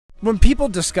When people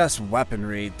discuss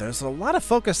weaponry, there's a lot of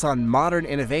focus on modern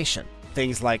innovation,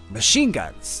 things like machine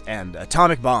guns and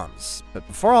atomic bombs. But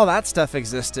before all that stuff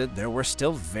existed, there were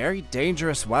still very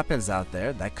dangerous weapons out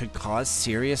there that could cause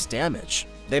serious damage.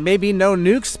 They may be no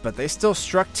nukes, but they still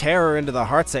struck terror into the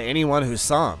hearts of anyone who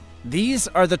saw them. These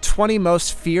are the 20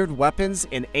 most feared weapons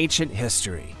in ancient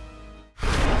history.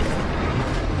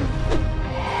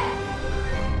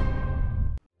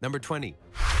 Number 20.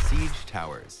 Siege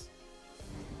towers.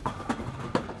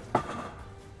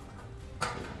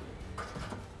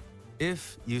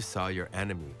 If you saw your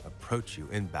enemy approach you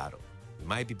in battle, you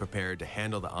might be prepared to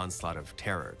handle the onslaught of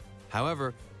terror.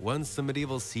 However, once the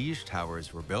medieval siege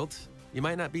towers were built, you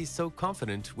might not be so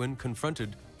confident when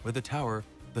confronted with a tower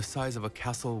the size of a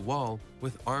castle wall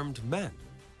with armed men.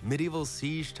 Medieval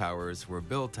siege towers were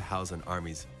built to house an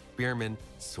army's spearmen,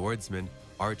 swordsmen,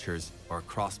 archers, or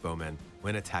crossbowmen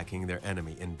when attacking their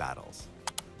enemy in battles.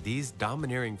 These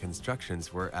domineering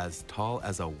constructions were as tall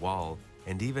as a wall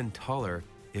and even taller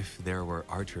if there were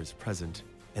archers present,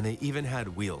 and they even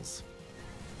had wheels.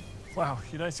 Wow,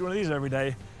 you don't see one of these every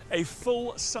day. A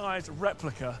full-size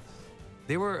replica.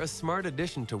 They were a smart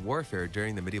addition to warfare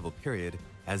during the medieval period,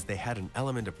 as they had an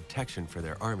element of protection for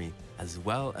their army as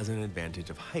well as an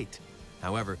advantage of height.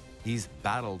 However, these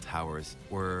battle towers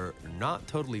were not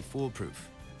totally foolproof.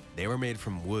 They were made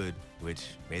from wood, which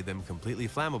made them completely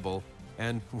flammable,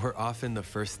 and were often the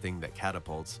first thing that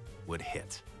catapults would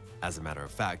hit. As a matter of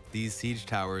fact, these siege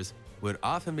towers would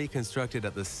often be constructed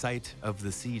at the site of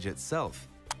the siege itself.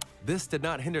 This did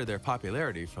not hinder their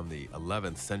popularity from the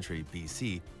 11th century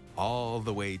BC all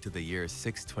the way to the year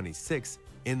 626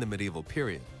 in the medieval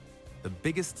period. The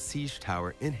biggest siege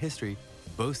tower in history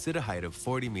boasted a height of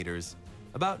 40 meters,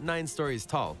 about 9 stories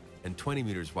tall, and 20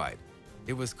 meters wide.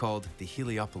 It was called the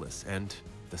Heliopolis, and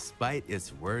despite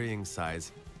its worrying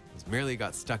size, it merely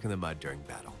got stuck in the mud during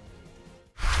battle.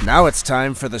 Now it's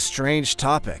time for the strange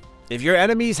topic. If your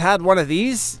enemies had one of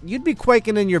these, you'd be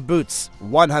quaking in your boots,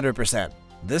 100%.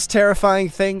 This terrifying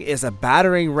thing is a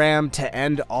battering ram to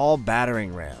end all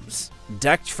battering rams.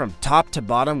 Decked from top to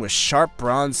bottom with sharp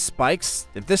bronze spikes,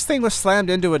 if this thing was slammed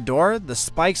into a door, the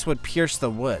spikes would pierce the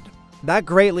wood. That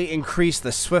greatly increased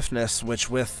the swiftness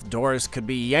with doors could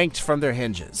be yanked from their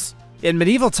hinges. In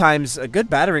medieval times, a good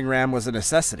battering ram was a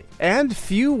necessity, and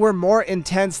few were more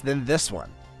intense than this one.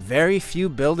 Very few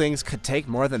buildings could take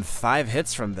more than 5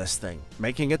 hits from this thing,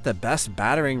 making it the best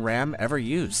battering ram ever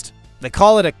used. They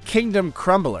call it a kingdom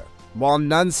crumbler. While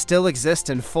none still exist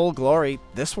in full glory,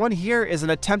 this one here is an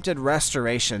attempted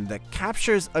restoration that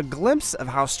captures a glimpse of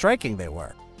how striking they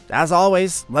were. As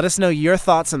always, let us know your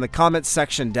thoughts in the comments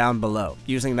section down below,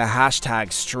 using the hashtag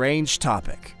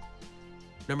 #StrangeTopic.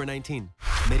 Number 19.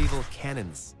 Medieval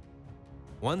cannons.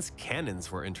 Once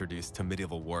cannons were introduced to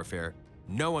medieval warfare,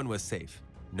 no one was safe.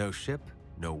 No ship,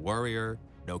 no warrior,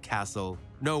 no castle,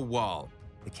 no wall.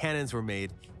 The cannons were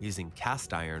made using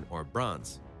cast iron or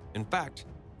bronze. In fact,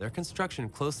 their construction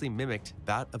closely mimicked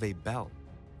that of a bell.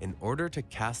 In order to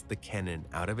cast the cannon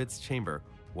out of its chamber,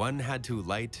 one had to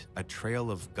light a trail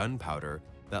of gunpowder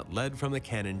that led from the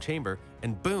cannon chamber,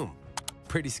 and boom!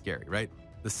 Pretty scary, right?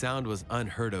 The sound was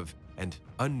unheard of and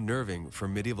unnerving for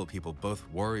medieval people, both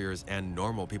warriors and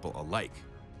normal people alike.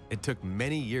 It took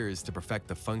many years to perfect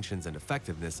the functions and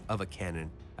effectiveness of a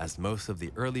cannon, as most of the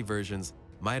early versions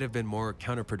might have been more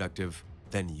counterproductive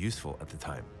than useful at the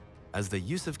time. As the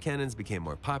use of cannons became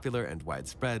more popular and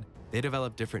widespread, they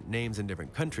developed different names in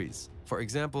different countries. For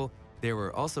example, they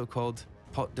were also called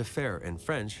pot de fer in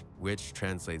French, which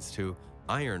translates to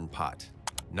iron pot.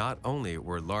 Not only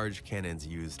were large cannons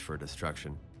used for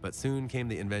destruction, but soon came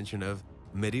the invention of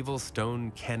medieval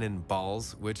stone cannon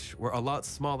balls, which were a lot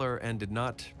smaller and did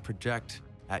not project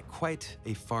at quite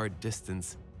a far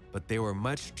distance, but they were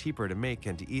much cheaper to make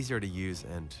and easier to use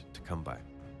and to come by.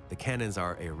 The cannons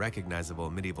are a recognizable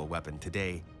medieval weapon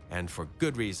today, and for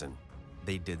good reason.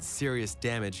 They did serious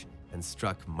damage and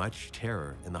struck much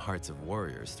terror in the hearts of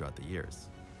warriors throughout the years.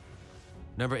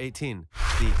 Number 18,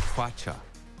 the Quachua.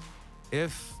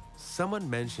 If someone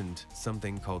mentioned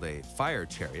something called a fire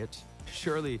chariot,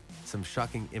 surely some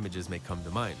shocking images may come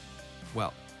to mind.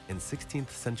 Well, in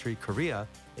 16th century Korea,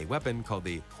 a weapon called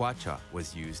the Quachua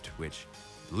was used, which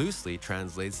loosely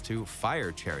translates to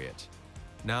fire chariot.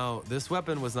 Now, this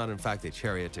weapon was not in fact a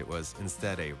chariot, it was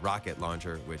instead a rocket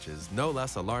launcher, which is no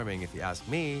less alarming if you ask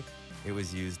me. It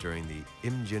was used during the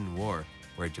Imjin War,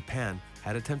 where Japan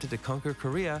had attempted to conquer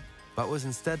Korea, but was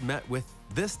instead met with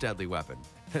this deadly weapon,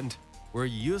 and were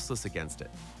useless against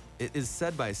it. It is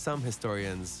said by some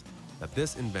historians that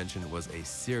this invention was a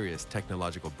serious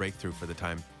technological breakthrough for the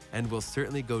time, and will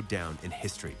certainly go down in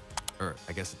history. Or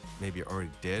I guess maybe it already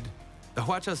did. The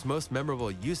Hwacha's most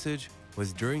memorable usage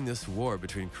was during this war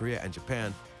between Korea and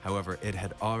Japan. However, it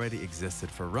had already existed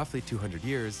for roughly 200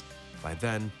 years by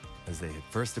then, as they had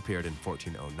first appeared in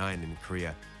 1409 in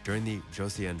Korea during the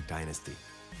Joseon dynasty.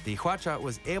 The Hwacha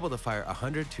was able to fire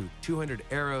 100 to 200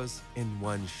 arrows in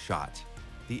one shot.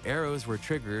 The arrows were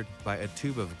triggered by a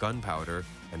tube of gunpowder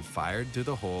and fired through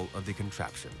the hole of the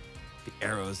contraption. The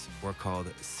arrows were called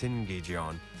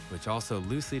Singejeon, which also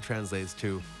loosely translates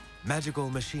to magical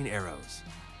machine arrows.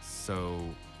 So,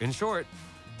 in short,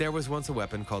 there was once a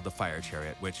weapon called the fire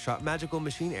chariot, which shot magical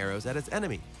machine arrows at its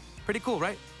enemy. Pretty cool,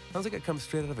 right? Sounds like it comes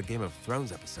straight out of a Game of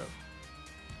Thrones episode.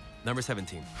 Number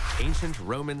 17, Ancient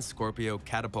Roman Scorpio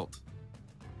Catapult.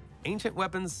 Ancient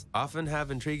weapons often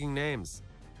have intriguing names.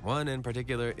 One in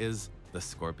particular is the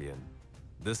Scorpion.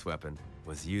 This weapon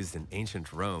was used in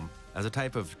ancient Rome as a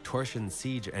type of torsion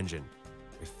siege engine.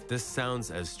 If this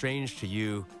sounds as strange to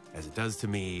you as it does to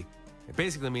me, it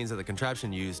basically means that the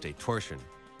contraption used a torsion,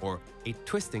 or a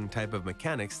twisting type of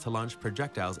mechanics to launch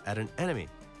projectiles at an enemy.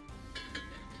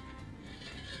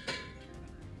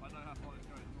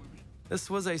 This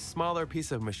was a smaller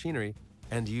piece of machinery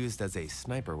and used as a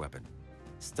sniper weapon.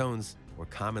 Stones were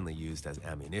commonly used as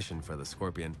ammunition for the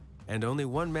Scorpion, and only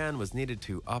one man was needed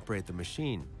to operate the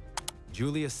machine.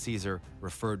 Julius Caesar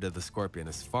referred to the Scorpion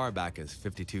as far back as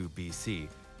 52 BC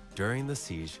during the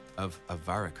siege of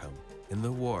Avaricum in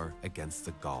the war against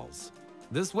the Gauls.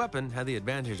 This weapon had the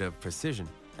advantage of precision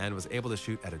and was able to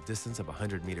shoot at a distance of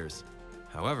 100 meters.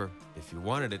 However, if you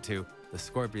wanted it to, the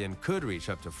Scorpion could reach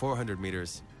up to 400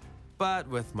 meters, but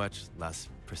with much less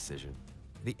precision.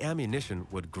 The ammunition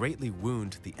would greatly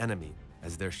wound the enemy,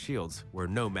 as their shields were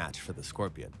no match for the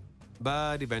Scorpion.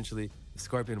 But eventually, the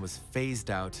Scorpion was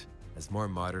phased out as more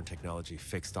modern technology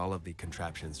fixed all of the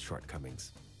contraption's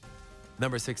shortcomings.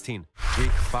 Number 16,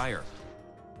 Greek fire.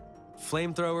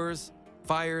 Flamethrowers,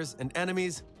 fires, and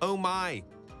enemies, oh my!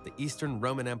 The Eastern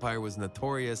Roman Empire was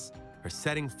notorious for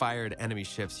setting fire to enemy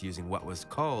ships using what was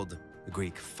called the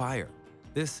Greek fire.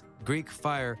 This Greek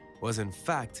fire was in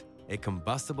fact a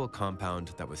combustible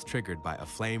compound that was triggered by a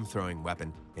flame-throwing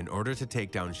weapon in order to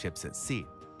take down ships at sea.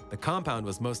 The compound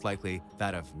was most likely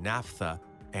that of naphtha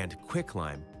and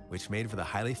quicklime, which made for the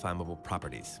highly flammable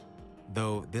properties.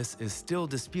 Though this is still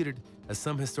disputed, as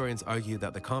some historians argue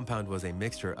that the compound was a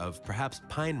mixture of perhaps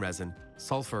pine resin,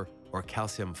 sulfur, or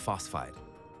calcium phosphide.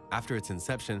 After its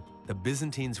inception, the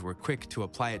Byzantines were quick to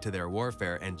apply it to their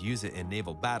warfare and use it in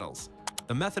naval battles.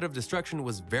 The method of destruction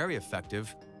was very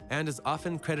effective and is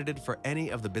often credited for any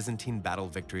of the Byzantine battle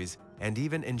victories and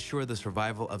even ensured the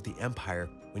survival of the empire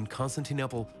when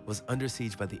Constantinople was under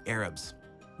siege by the Arabs.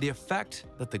 The effect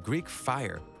that the Greek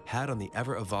fire had on the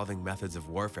ever-evolving methods of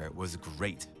warfare was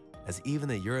great, as even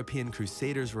the European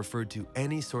crusaders referred to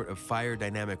any sort of fire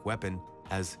dynamic weapon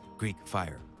as Greek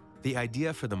fire. The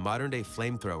idea for the modern-day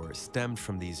flamethrower stemmed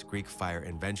from these Greek fire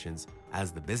inventions,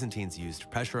 as the Byzantines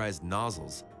used pressurized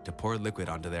nozzles to pour liquid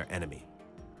onto their enemy.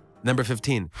 Number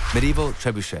 15, medieval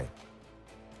trebuchet.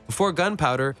 Before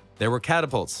gunpowder, there were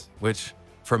catapults, which,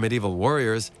 for medieval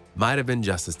warriors, might have been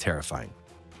just as terrifying.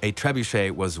 A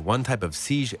trebuchet was one type of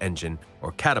siege engine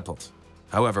or catapult.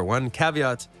 However, one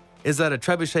caveat is that a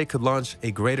trebuchet could launch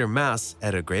a greater mass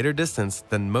at a greater distance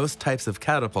than most types of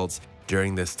catapults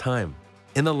during this time.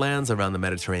 In the lands around the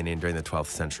Mediterranean during the 12th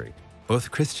century,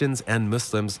 both Christians and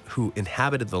Muslims who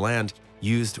inhabited the land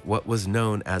used what was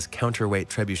known as counterweight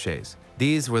trebuchets.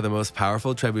 These were the most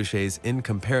powerful trebuchets in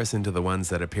comparison to the ones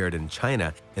that appeared in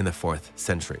China in the 4th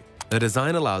century. The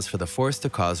design allows for the force to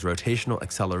cause rotational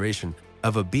acceleration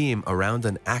of a beam around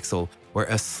an axle where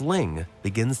a sling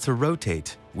begins to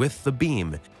rotate with the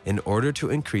beam in order to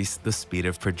increase the speed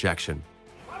of projection.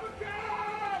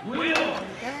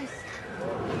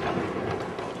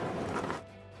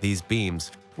 These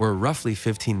beams were roughly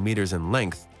 15 meters in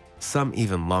length, some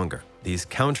even longer. These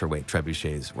counterweight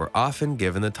trebuchets were often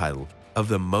given the title of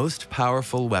the most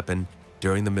powerful weapon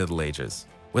during the Middle Ages.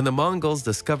 When the Mongols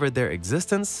discovered their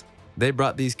existence, they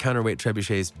brought these counterweight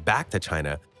trebuchets back to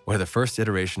China, where the first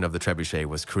iteration of the trebuchet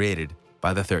was created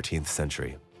by the 13th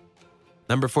century.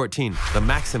 Number 14, the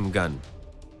Maxim gun.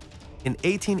 In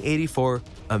 1884,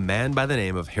 a man by the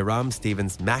name of Hiram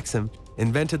Stevens Maxim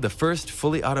invented the first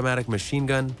fully automatic machine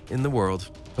gun in the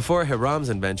world. Before Hiram's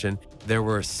invention, there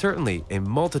were certainly a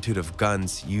multitude of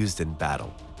guns used in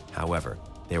battle. However,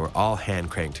 they were all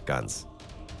hand-cranked guns.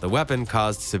 The weapon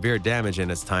caused severe damage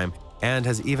in its time and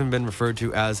has even been referred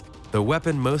to as the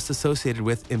weapon most associated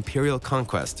with imperial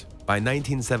conquest. By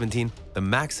 1917, the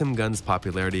Maxim gun's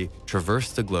popularity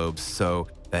traversed the globe so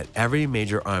that every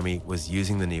major army was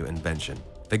using the new invention.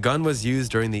 The gun was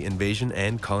used during the invasion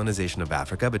and colonization of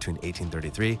Africa between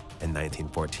 1833 and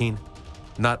 1914.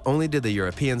 Not only did the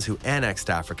Europeans who annexed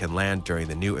African land during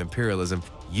the new imperialism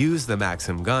use the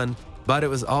Maxim gun, but it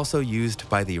was also used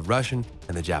by the Russian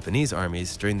and the Japanese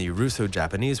armies during the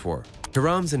Russo-Japanese War.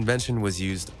 Hiram's invention was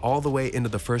used all the way into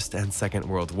the First and Second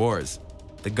World Wars.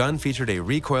 The gun featured a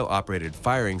recoil-operated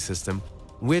firing system,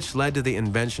 which led to the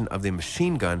invention of the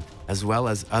machine gun as well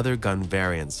as other gun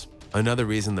variants. Another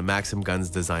reason the Maxim gun's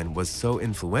design was so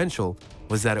influential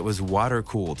was that it was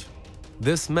water-cooled.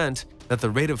 This meant that the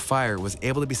rate of fire was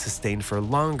able to be sustained for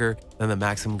longer than the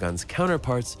Maxim gun's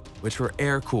counterparts, which were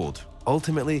air-cooled.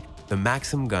 Ultimately, the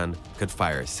Maxim gun could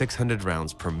fire 600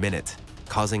 rounds per minute,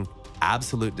 causing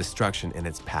absolute destruction in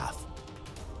its path.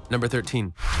 Number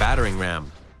 13. Battering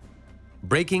ram.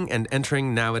 Breaking and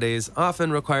entering nowadays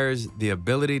often requires the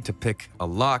ability to pick a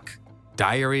lock,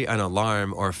 diary an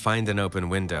alarm, or find an open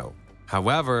window.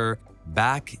 However,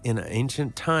 back in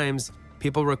ancient times,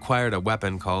 people required a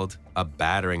weapon called a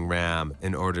battering ram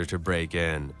in order to break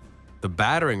in. The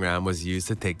battering ram was used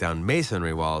to take down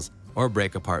masonry walls or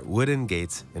break apart wooden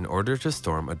gates in order to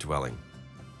storm a dwelling.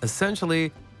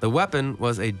 Essentially, the weapon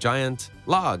was a giant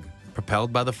log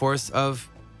propelled by the force of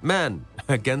men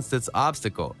against its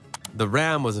obstacle. The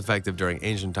ram was effective during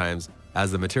ancient times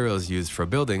as the materials used for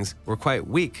buildings were quite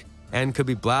weak and could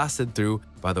be blasted through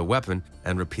by the weapon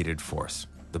and repeated force.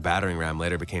 The battering ram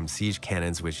later became siege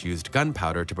cannons which used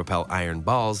gunpowder to propel iron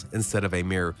balls instead of a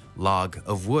mere log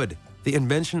of wood. The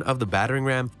invention of the battering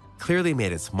ram clearly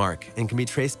made its mark and can be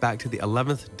traced back to the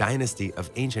 11th dynasty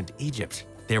of ancient Egypt.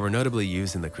 They were notably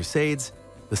used in the Crusades,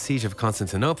 the siege of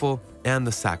Constantinople, and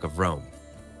the sack of Rome.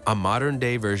 A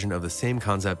modern-day version of the same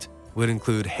concept would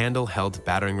include handle-held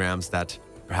battering rams that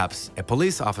perhaps a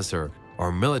police officer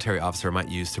or military officer might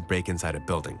use to break inside a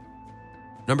building.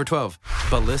 Number 12.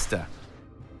 Ballista.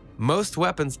 Most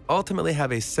weapons ultimately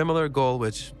have a similar goal,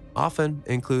 which often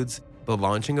includes the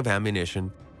launching of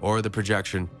ammunition or the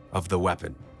projection of the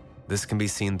weapon. This can be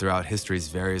seen throughout history's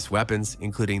various weapons,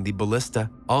 including the ballista,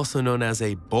 also known as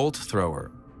a bolt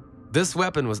thrower. This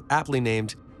weapon was aptly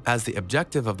named as the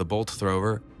objective of the bolt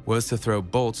thrower was to throw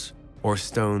bolts or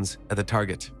stones at the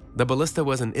target. The ballista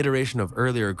was an iteration of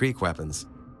earlier Greek weapons.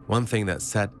 One thing that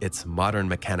set its modern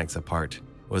mechanics apart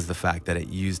was the fact that it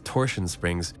used torsion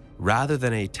springs rather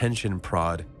than a tension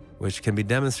prod, which can be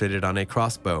demonstrated on a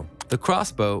crossbow. The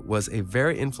crossbow was a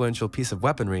very influential piece of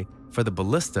weaponry for the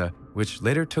ballista, which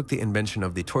later took the invention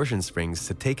of the torsion springs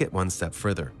to take it one step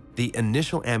further. The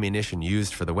initial ammunition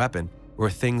used for the weapon were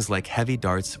things like heavy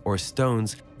darts or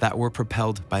stones that were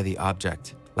propelled by the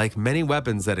object. Like many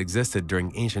weapons that existed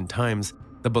during ancient times,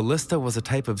 the ballista was a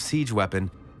type of siege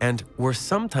weapon and were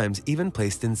sometimes even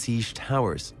placed in siege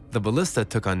towers. The ballista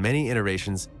took on many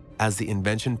iterations as the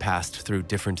invention passed through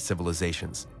different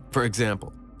civilizations. For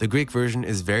example, the Greek version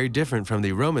is very different from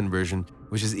the Roman version,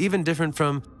 which is even different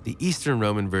from the Eastern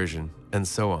Roman version, and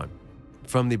so on.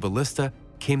 From the ballista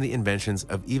came the inventions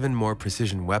of even more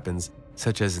precision weapons,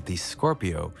 such as the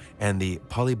Scorpio and the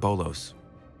Polybolos.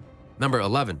 Number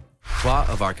 11. Claw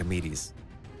of Archimedes.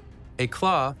 A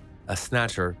claw, a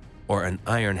snatcher, or an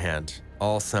iron hand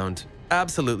all sound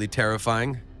absolutely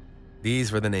terrifying.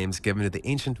 These were the names given to the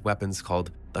ancient weapons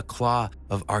called the Claw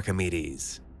of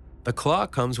Archimedes. The claw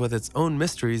comes with its own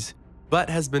mysteries, but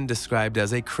has been described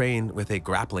as a crane with a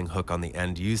grappling hook on the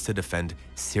end used to defend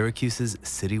Syracuse's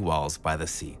city walls by the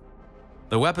sea.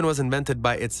 The weapon was invented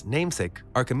by its namesake,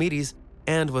 Archimedes,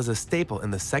 and was a staple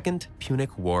in the Second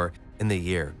Punic War in the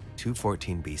year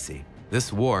 214 BC.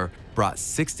 This war brought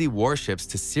 60 warships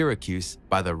to Syracuse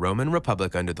by the Roman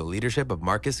Republic under the leadership of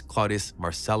Marcus Claudius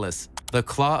Marcellus. The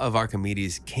Claw of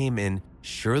Archimedes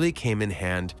surely came in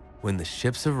hand when the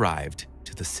ships arrived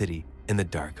to the city in the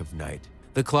dark of night.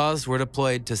 The claws were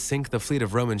deployed to sink the fleet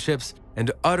of Roman ships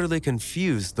and utterly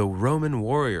confuse the Roman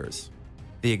warriors.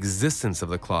 The existence of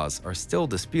the claws are still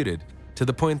disputed, to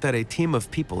the point that a team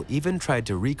of people even tried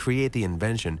to recreate the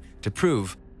invention to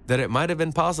prove that it might have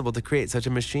been possible to create such a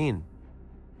machine.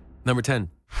 Number 10.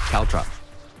 Caltrop.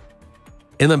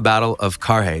 In the Battle of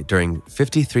Carrhae during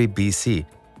 53 BC,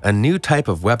 a new type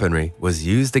of weaponry was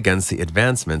used against the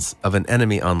advancements of an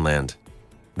enemy on land.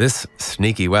 This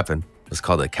sneaky weapon was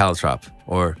called a caltrop,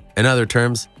 or in other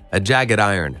terms, a jagged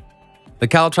iron. The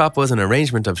caltrop was an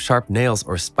arrangement of sharp nails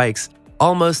or spikes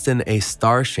almost in a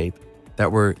star shape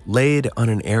that were laid on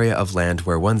an area of land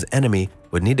where one's enemy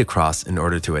would need to cross in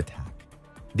order to attack.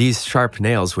 These sharp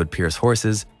nails would pierce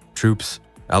horses, troops,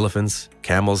 elephants,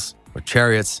 camels, or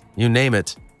chariots, you name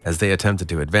it, as they attempted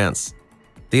to advance.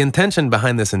 The intention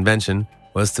behind this invention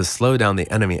was to slow down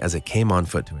the enemy as it came on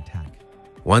foot to attack.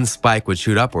 One spike would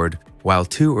shoot upward, while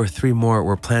 2 or 3 more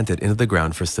were planted into the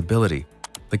ground for stability.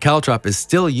 The caltrop is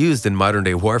still used in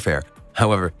modern-day warfare,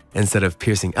 However, instead of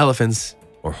piercing elephants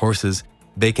or horses,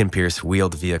 they can pierce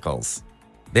wheeled vehicles.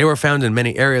 They were found in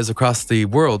many areas across the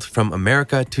world, from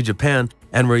America to Japan,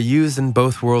 and were used in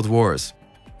both world wars.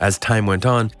 As time went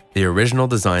on, the original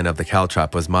design of the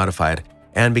caltrop was modified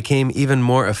and became even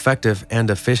more effective and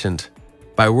efficient.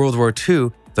 By World War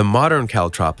II, the modern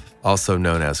caltrop, also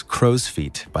known as crow's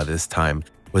feet by this time,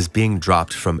 was being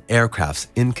dropped from aircrafts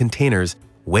in containers,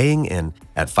 weighing in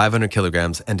at 500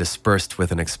 kilograms and dispersed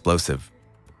with an explosive.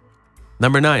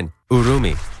 Number 9.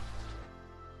 Urumi.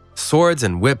 Swords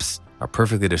and whips are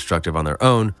perfectly destructive on their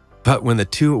own, but when the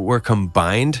two were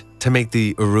combined to make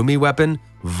the Urumi weapon,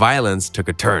 violence took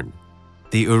a turn.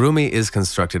 The Urumi is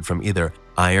constructed from either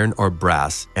iron or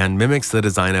brass and mimics the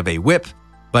design of a whip,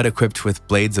 but equipped with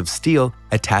blades of steel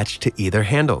attached to either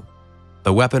handle.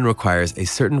 The weapon requires a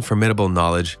certain formidable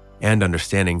knowledge and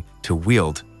understanding to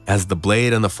wield, as the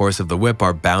blade and the force of the whip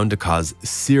are bound to cause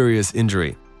serious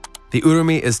injury. The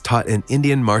Urumi is taught in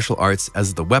Indian martial arts,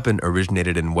 as the weapon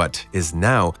originated in what is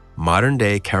now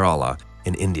modern-day Kerala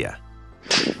in India.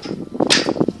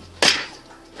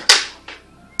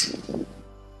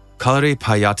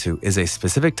 Kalaripayattu is a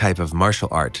specific type of martial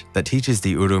art that teaches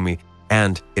the Urumi,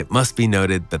 and it must be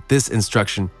noted that this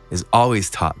instruction is always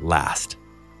taught last.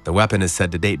 The weapon is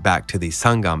said to date back to the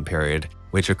Sangam period,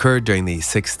 which occurred during the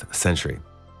 6th century.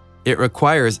 It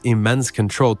requires immense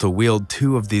control to wield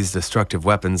two of these destructive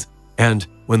weapons, and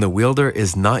when the wielder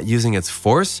is not using its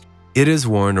force, it is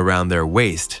worn around their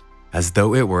waist as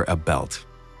though it were a belt.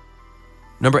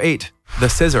 Number 8. The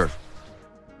scissor.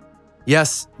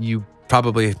 Yes, you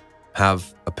probably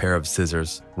have a pair of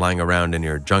scissors lying around in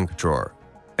your junk drawer.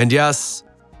 And yes,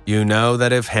 you know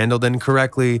that if handled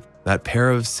incorrectly, that pair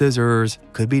of scissors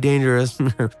could be dangerous,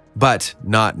 but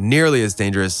not nearly as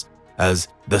dangerous as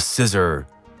the scissor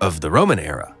of the Roman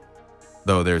era.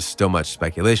 Though there's still much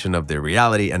speculation of the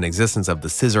reality and existence of the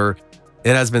scissor,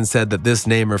 it has been said that this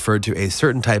name referred to a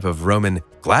certain type of Roman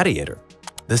gladiator.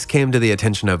 This came to the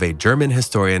attention of a German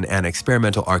historian and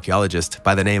experimental archaeologist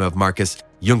by the name of Marcus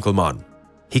Junkelmann.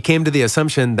 He came to the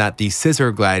assumption that the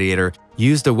scissor gladiator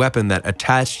used a weapon that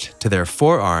attached to their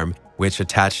forearm, which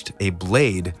attached a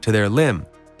blade to their limb.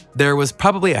 There was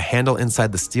probably a handle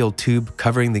inside the steel tube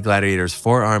covering the gladiator's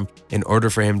forearm in order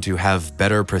for him to have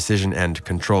better precision and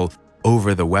control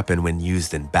over the weapon when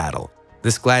used in battle.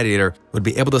 This gladiator would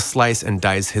be able to slice and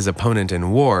dice his opponent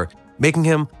in war, making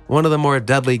him one of the more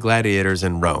deadly gladiators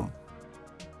in Rome.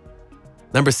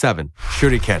 Number 7.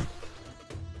 Shuriken.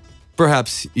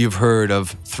 Perhaps you've heard of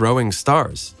throwing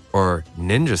stars, or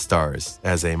ninja stars,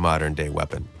 as a modern-day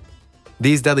weapon.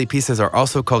 These deadly pieces are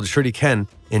also called shuriken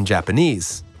in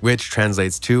Japanese, which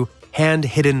translates to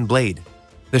hand-hidden blade.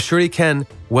 The shuriken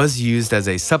was used as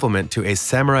a supplement to a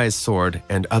samurai's sword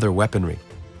and other weaponry.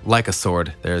 Like a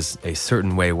sword, there's a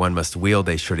certain way one must wield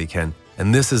a shuriken,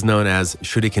 and this is known as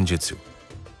shurikenjutsu.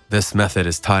 This method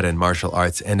is taught in martial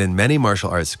arts and in many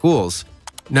martial arts schools.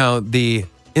 Now, the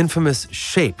infamous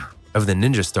shape of the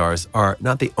ninja stars are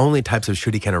not the only types of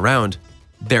shuriken around.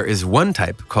 There is one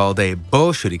type called a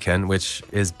bow shuriken, which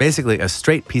is basically a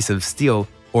straight piece of steel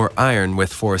or iron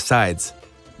with 4 sides.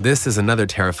 This is another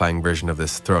terrifying version of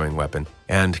this throwing weapon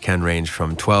and can range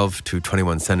from 12 to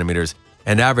 21 centimeters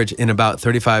and average in about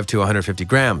 35 to 150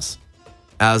 grams.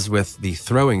 As with the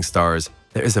throwing stars,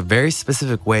 there is a very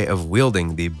specific way of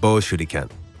wielding the bow shuriken.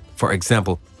 For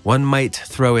example, one might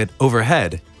throw it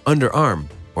overhead, underarm,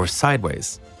 or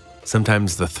sideways.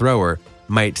 Sometimes the thrower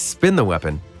might spin the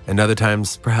weapon, and other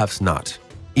times perhaps not.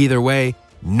 Either way,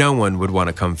 no one would want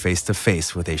to come face to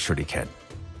face with a shuriken.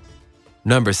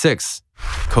 Number 6.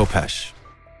 Khopesh.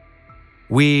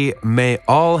 We may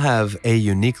all have a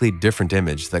uniquely different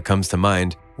image that comes to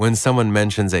mind when someone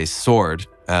mentions a sword,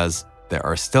 as there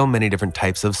are still many different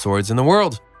types of swords in the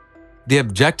world. The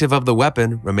objective of the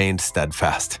weapon remained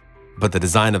steadfast, but the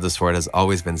design of the sword has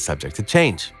always been subject to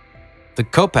change. The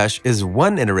khopesh is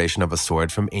one iteration of a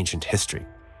sword from ancient history.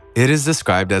 It is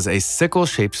described as a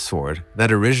sickle-shaped sword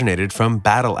that originated from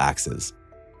battle axes.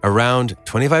 Around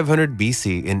 2500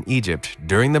 BC in Egypt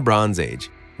during the Bronze Age,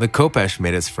 the khopesh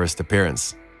made its first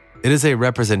appearance. It is a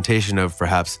representation of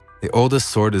perhaps the oldest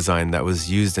sword design that was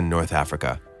used in North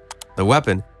Africa. The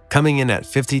weapon, coming in at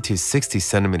 50 to 60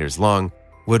 centimeters long,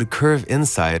 would curve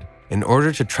inside in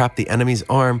order to trap the enemy's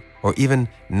arm or even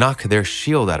knock their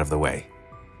shield out of the way.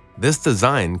 This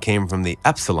design came from the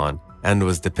Epsilon and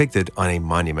was depicted on a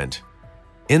monument.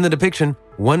 In the depiction,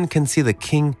 one can see the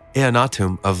king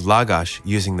Eannatum of Lagash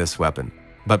using this weapon.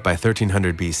 But by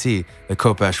 1300 BC, the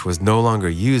khopesh was no longer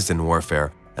used in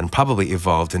warfare and probably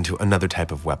evolved into another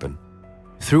type of weapon.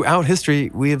 Throughout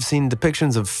history, we have seen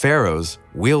depictions of pharaohs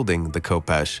wielding the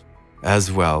khopesh,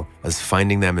 as well as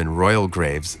finding them in royal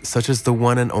graves such as the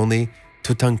one and only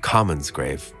Tutankhamun's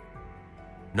grave.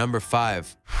 Number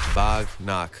 5.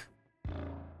 Bagh-Nakh.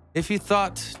 If you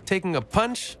thought taking a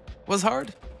punch was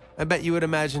hard, I bet you would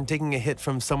imagine taking a hit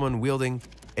from someone wielding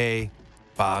a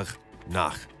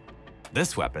Bagh-Nakh.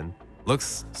 This weapon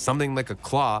looks something like a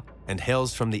claw and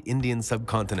hails from the Indian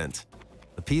subcontinent.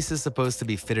 The piece is supposed to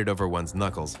be fitted over one's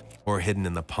knuckles or hidden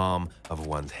in the palm of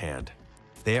one's hand.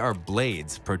 They are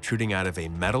blades protruding out of a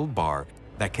metal bar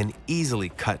that can easily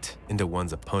cut into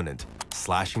one's opponent,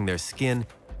 slashing their skin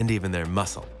and even their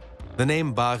muscle. The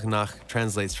name Bagh-Nakh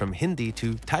translates from Hindi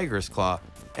to tiger's claw,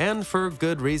 and for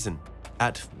good reason.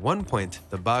 At one point,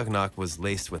 the Bagh-Nakh was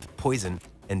laced with poison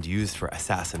and used for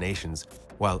assassinations,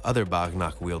 while other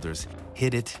Bagh-Nakh wielders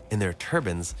hid it in their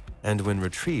turbans, and when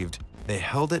retrieved, they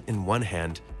held it in one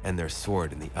hand and their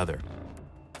sword in the other.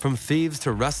 From thieves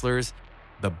to rustlers,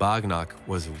 the Bagh-Nakh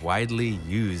was widely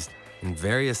used in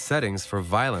various settings for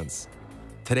violence.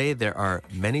 Today, there are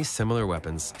many similar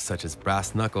weapons such as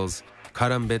brass knuckles,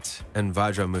 karambit, and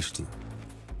vajramushti.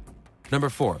 Number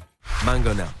 4.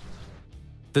 Mangonel.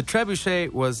 The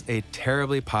trebuchet was a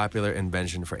terribly popular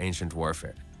invention for ancient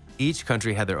warfare. Each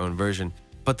country had their own version,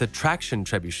 but the traction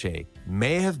trebuchet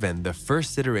may have been the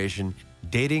first iteration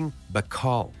dating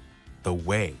Baikal, the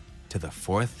way to the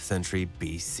 4th century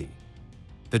BC.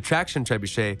 The traction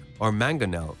trebuchet, or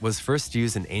mangonel, was first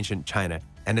used in ancient China,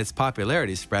 and its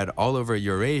popularity spread all over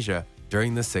Eurasia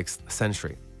during the 6th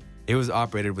century. It was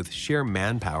operated with sheer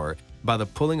manpower by the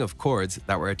pulling of cords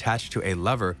that were attached to a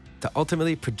lever to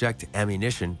ultimately project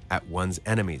ammunition at one's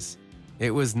enemies.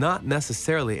 It was not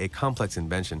necessarily a complex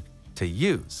invention to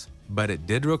use, but it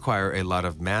did require a lot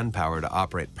of manpower to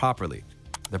operate properly.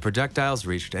 The projectiles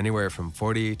reached anywhere from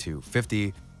 40 to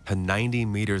 50 to 90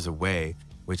 meters away,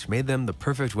 which made them the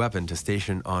perfect weapon to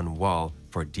station on wall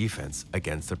for defense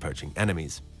against approaching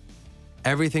enemies.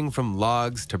 Everything from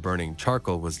logs to burning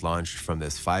charcoal was launched from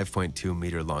this 5.2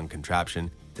 meter long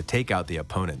contraption to take out the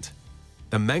opponent.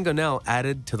 The mangonel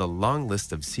added to the long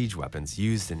list of siege weapons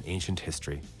used in ancient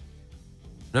history.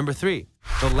 Number 3.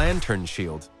 The lantern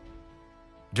shield.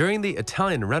 During the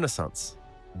Italian Renaissance,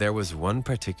 there was one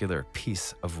particular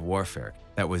piece of warfare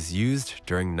that was used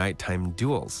during nighttime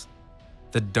duels.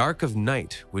 The dark of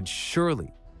night would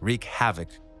surely wreak havoc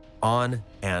on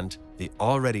and the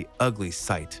already ugly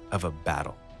sight of a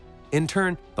battle. In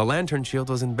turn, the lantern shield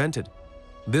was invented.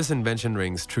 This invention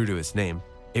rings true to its name.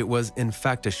 It was in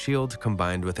fact a shield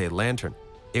combined with a lantern.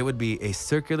 It would be a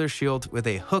circular shield with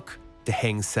a hook to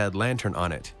hang said lantern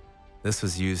on it. This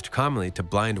was used commonly to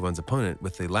blind one's opponent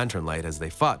with the lantern light as they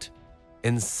fought.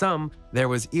 In some, there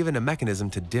was even a mechanism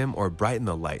to dim or brighten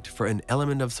the light for an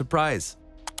element of surprise.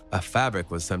 A fabric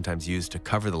was sometimes used to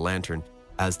cover the lantern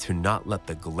as to not let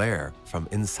the glare from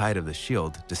inside of the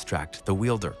shield distract the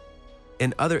wielder.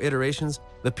 In other iterations,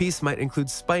 the piece might include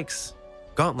spikes,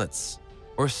 gauntlets,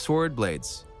 or sword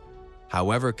blades.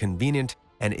 However convenient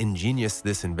and ingenious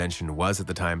this invention was at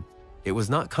the time, it was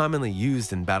not commonly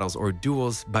used in battles or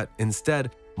duels, but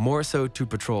instead more so to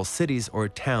patrol cities or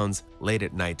towns late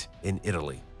at night in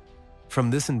Italy.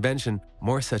 From this invention,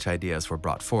 more such ideas were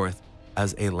brought forth,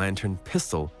 as a lantern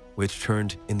pistol, which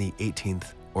turned in the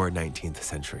 18th or 19th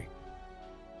century.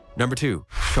 Number 2.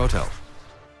 Shotel.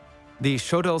 The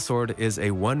shotel sword is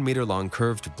a 1 meter long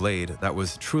curved blade that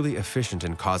was truly efficient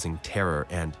in causing terror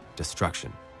and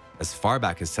destruction. As far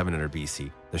back as 700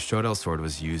 BC, the shotel sword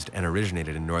was used and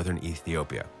originated in northern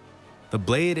Ethiopia. The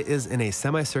blade is in a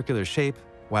semicircular shape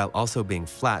while also being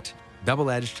flat,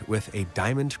 double-edged with a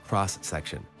diamond cross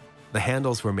section. The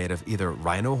handles were made of either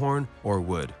rhino horn or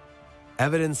wood.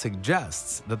 Evidence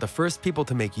suggests that the first people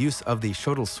to make use of the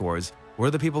shotel swords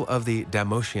were the people of the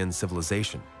Damotian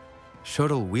civilization.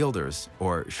 Shotel wielders,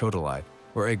 or shotelai,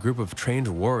 were a group of trained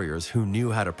warriors who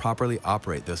knew how to properly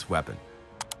operate this weapon.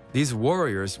 These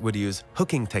warriors would use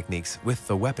hooking techniques with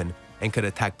the weapon and could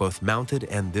attack both mounted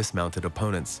and dismounted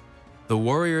opponents. The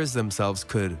warriors themselves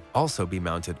could also be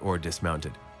mounted or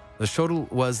dismounted. The shotel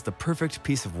was the perfect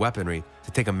piece of weaponry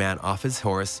to take a man off his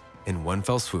horse in one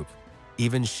fell swoop.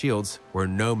 Even shields were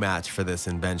no match for this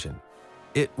invention.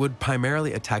 It would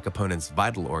primarily attack opponents'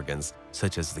 vital organs,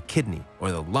 such as the kidney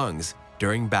or the lungs,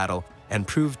 during battle and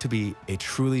proved to be a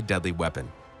truly deadly weapon.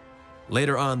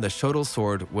 Later on, the shotel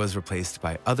sword was replaced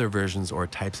by other versions or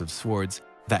types of swords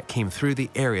that came through the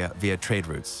area via trade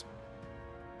routes.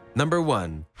 Number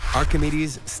 1.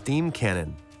 Archimedes' steam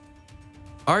cannon.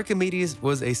 Archimedes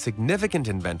was a significant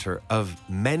inventor of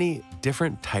many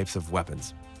different types of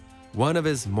weapons. One of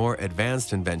his more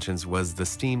advanced inventions was the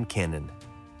steam cannon.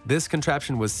 This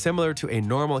contraption was similar to a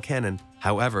normal cannon,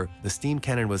 However, the steam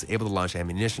cannon was able to launch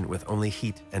ammunition with only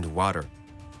heat and water.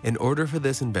 In order for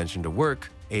this invention to work,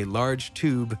 a large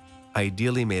tube,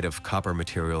 ideally made of copper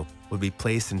material, would be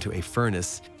placed into a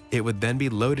furnace. It would then be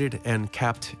loaded and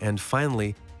capped, and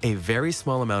finally, a very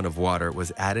small amount of water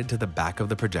was added to the back of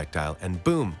the projectile, and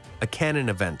boom, a cannon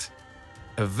event.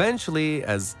 Eventually,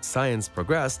 as science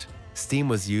progressed, steam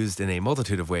was used in a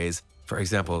multitude of ways, for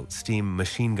example, steam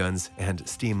machine guns and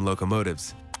steam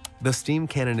locomotives. The steam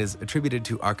cannon is attributed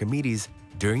to Archimedes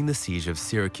during the siege of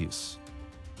Syracuse.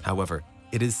 However,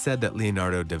 it is said that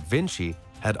Leonardo da Vinci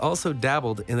had also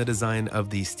dabbled in the design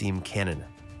of the steam cannon.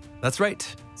 That's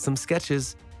right, some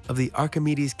sketches of the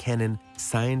Archimedes cannon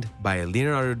signed by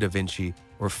Leonardo da Vinci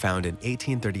were found in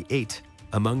 1838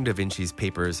 among da Vinci's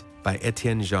papers by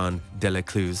Étienne-Jean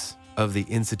Delecluse of the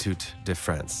Institut de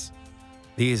France.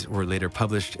 These were later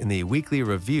published in the weekly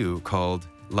review called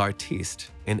L'Artiste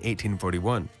in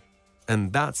 1841.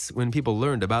 And that's when people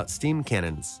learned about steam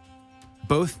cannons.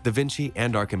 Both Da Vinci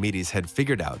and Archimedes had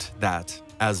figured out that,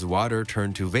 as water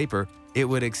turned to vapor, it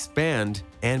would expand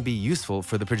and be useful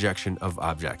for the projection of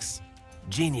objects.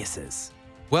 Geniuses.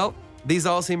 Well, these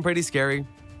all seem pretty scary.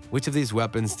 Which of these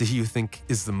weapons do you think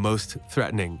is the most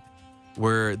threatening?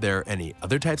 Were there any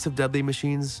other types of deadly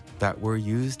machines that were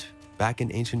used back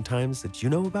in ancient times that you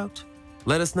know about?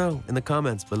 Let us know in the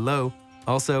comments below.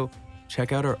 Also,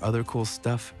 check out our other cool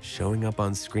stuff showing up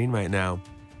on screen right now.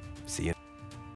 See you.